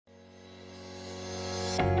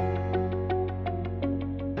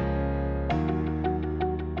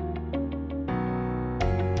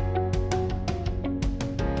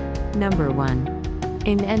Number 1.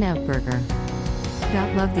 In-N-Out Burger.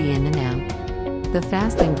 Love the In-N-Out. The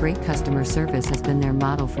fast and great customer service has been their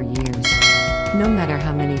motto for years. No matter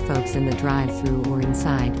how many folks in the drive-thru or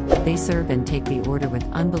inside, they serve and take the order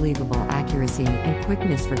with unbelievable accuracy and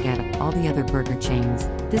quickness. Forget all the other burger chains.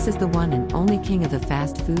 This is the one and only king of the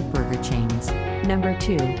fast food burger chains. Number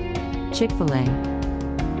 2. Chick-fil-A.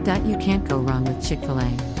 You can't go wrong with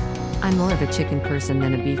Chick-fil-A. I'm more of a chicken person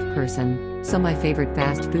than a beef person, so my favorite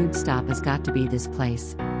fast food stop has got to be this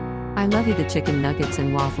place. I love the chicken nuggets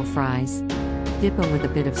and waffle fries. Dip 'em with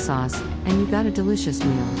a bit of sauce, and you got a delicious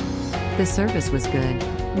meal. The service was good.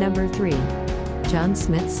 Number 3. John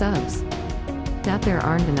Smith Subs. There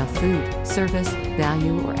aren't enough food, service,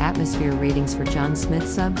 value, or atmosphere ratings for John Smith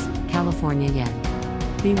Subs, California yet.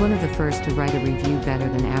 Be one of the first to write a review. Better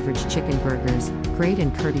than average chicken burgers, great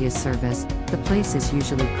and courteous service. The place is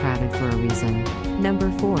usually crowded for a reason.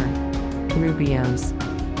 Number 4. Rubio's.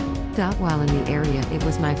 While in the area, it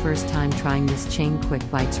was my first time trying this chain quick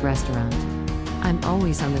bites restaurant. I'm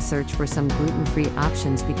always on the search for some gluten-free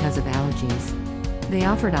options because of allergies. They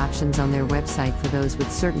offered options on their website for those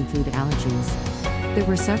with certain food allergies. There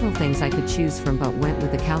were several things I could choose from, but went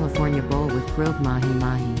with the California bowl with grilled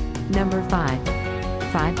mahi-mahi. Number 5.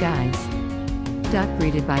 Five Guys.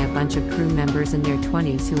 Greeted by a bunch of crew members in their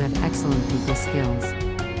 20s who have excellent people skills.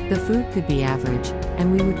 The food could be average,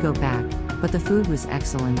 and we would go back, but the food was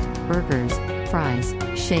excellent. Burgers, fries,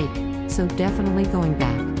 shake, so definitely going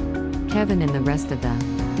back. Kevin and the rest of the.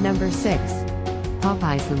 Number 6.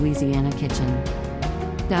 Popeye's Louisiana Kitchen.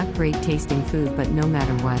 Great tasting food, but no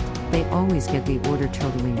matter what, they always get the order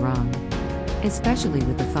totally wrong. Especially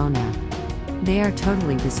with the phone app. They are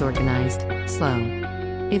totally disorganized, slow.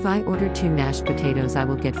 If I order 2 mashed potatoes, I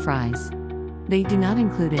will get fries. They do not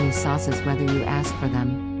include any sauces whether you ask for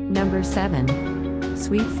them. Number 7.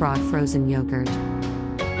 Sweet Frog Frozen Yogurt.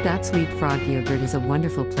 Sweet Frog Yogurt is a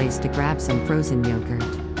wonderful place to grab some frozen yogurt.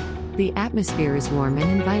 The atmosphere is warm and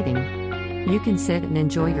inviting. You can sit and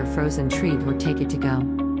enjoy your frozen treat or take it to go.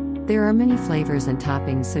 There are many flavors and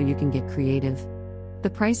toppings, so you can get creative. The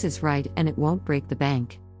price is right and it won't break the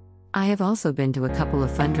bank. I have also been to a couple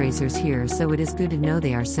of fundraisers here, so it is good to know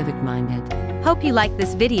they are civic-minded. Hope you like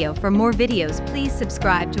this video. For more videos, please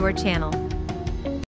subscribe to our channel.